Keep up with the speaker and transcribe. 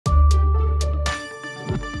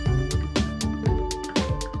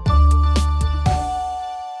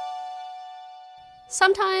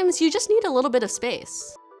Sometimes you just need a little bit of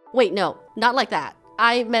space. Wait, no, not like that.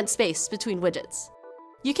 I meant space between widgets.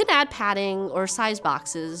 You can add padding or size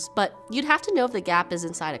boxes, but you'd have to know if the gap is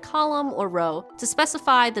inside a column or row to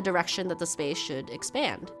specify the direction that the space should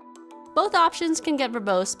expand. Both options can get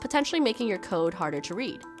verbose, potentially making your code harder to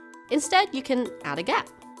read. Instead, you can add a gap.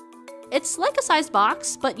 It's like a size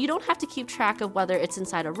box, but you don't have to keep track of whether it's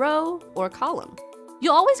inside a row or column.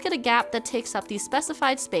 You'll always get a gap that takes up the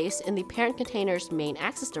specified space in the parent container's main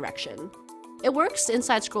axis direction. It works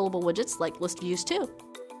inside scrollable widgets like list views too.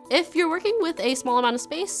 If you're working with a small amount of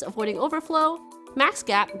space, avoiding overflow, max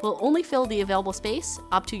gap will only fill the available space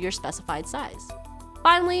up to your specified size.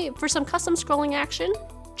 Finally, for some custom scrolling action,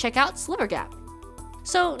 check out sliver gap.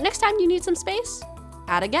 So next time you need some space,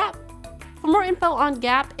 add a gap. For more info on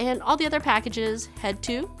gap and all the other packages, head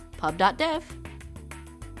to pub.dev.